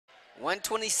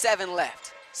1:27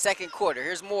 left, second quarter.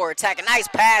 Here's Moore attacking, nice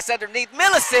pass underneath.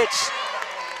 Milicic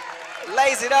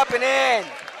lays it up and in.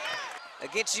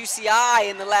 Against UCI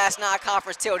in the last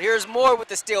non-conference tilt. Here's Moore with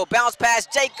the steal, bounce pass,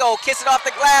 Jaco, kiss it off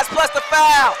the glass, plus the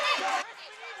foul.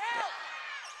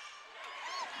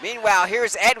 Meanwhile,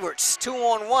 here's Edwards,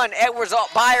 2-on-1. Edwards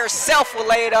by herself will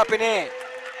lay it up and in.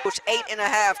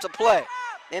 8.5 to play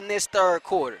in this third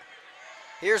quarter.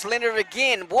 Here's Leonard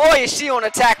again. Boy, is she on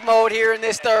attack mode here in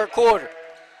this third quarter.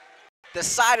 The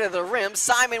side of the rim,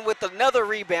 Simon with another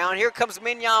rebound. Here comes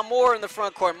Mignon Moore in the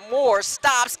front court. Moore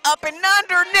stops up and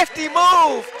under, nifty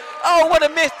move. Oh, what a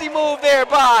nifty move there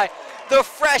by the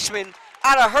freshman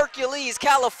out of Hercules,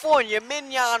 California,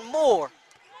 Mignon Moore.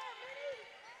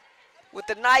 With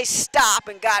a nice stop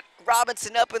and got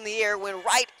Robinson up in the air, went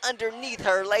right underneath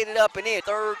her, laid it up and in.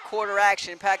 Third quarter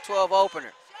action, Pac-12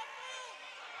 opener.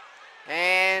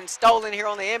 And stolen here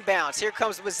on the inbounds. Here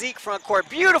comes Mazik front court.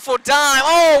 Beautiful dime.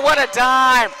 Oh, what a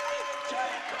dime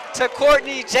to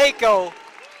Courtney Jaco,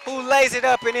 who lays it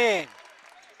up and in.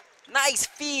 Nice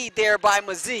feed there by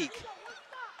Mazik.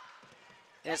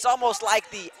 And it's almost like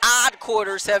the odd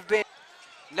quarters have been.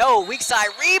 No, weak side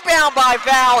rebound by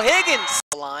Val Higgins.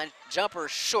 Line, jumper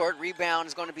short, rebound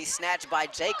is going to be snatched by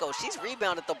Jaco. She's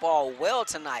rebounded the ball well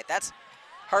tonight. That's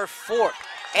her fourth.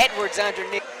 Edwards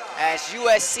underneath as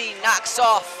USC knocks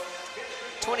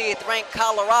off 20th ranked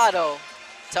Colorado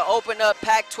to open up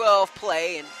Pac-12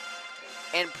 play. An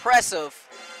impressive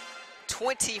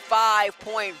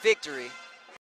 25-point victory